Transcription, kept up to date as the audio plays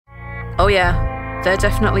Oh yeah, they're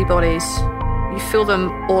definitely bodies. You feel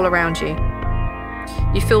them all around you.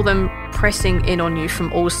 You feel them pressing in on you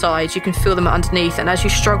from all sides. You can feel them underneath, and as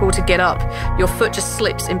you struggle to get up, your foot just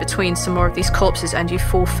slips in between some more of these corpses and you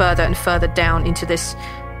fall further and further down into this.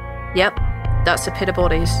 Yep, that's a pit of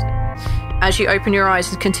bodies. As you open your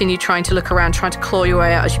eyes and continue trying to look around, trying to claw your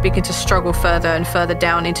way out, as you begin to struggle further and further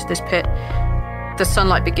down into this pit, the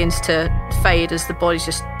sunlight begins to fade as the bodies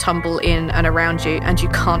just tumble in and around you, and you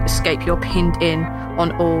can't escape. You're pinned in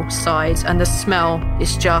on all sides, and the smell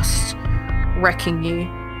is just wrecking you.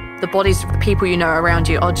 The bodies of the people you know around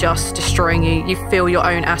you are just destroying you. You feel your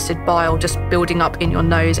own acid bile just building up in your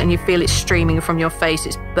nose, and you feel it streaming from your face.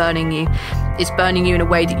 It's burning you. It's burning you in a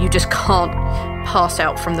way that you just can't pass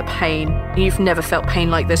out from the pain. You've never felt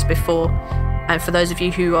pain like this before. And for those of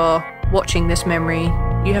you who are watching this memory,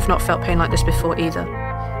 you have not felt pain like this before either.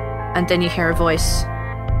 And then you hear a voice.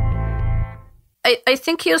 I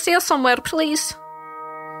think you're here somewhere, please.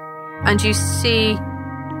 And you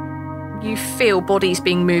feel bodies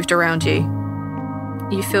being moved around you.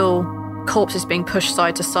 You feel corpses being pushed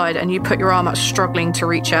side to side, and you put your arm out, struggling to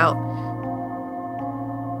reach out.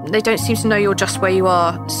 They don't seem to know you're just where you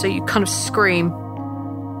are, so you kind of scream.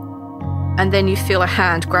 And then you feel a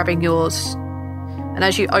hand grabbing yours. And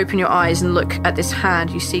as you open your eyes and look at this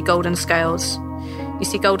hand, you see golden scales. You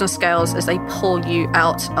see golden scales as they pull you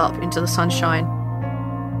out up into the sunshine.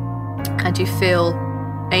 And you feel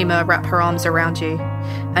Ama wrap her arms around you,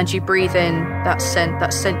 and you breathe in that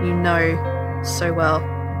scent you know so well.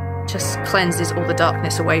 Just cleanses all the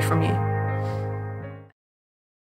darkness away from you.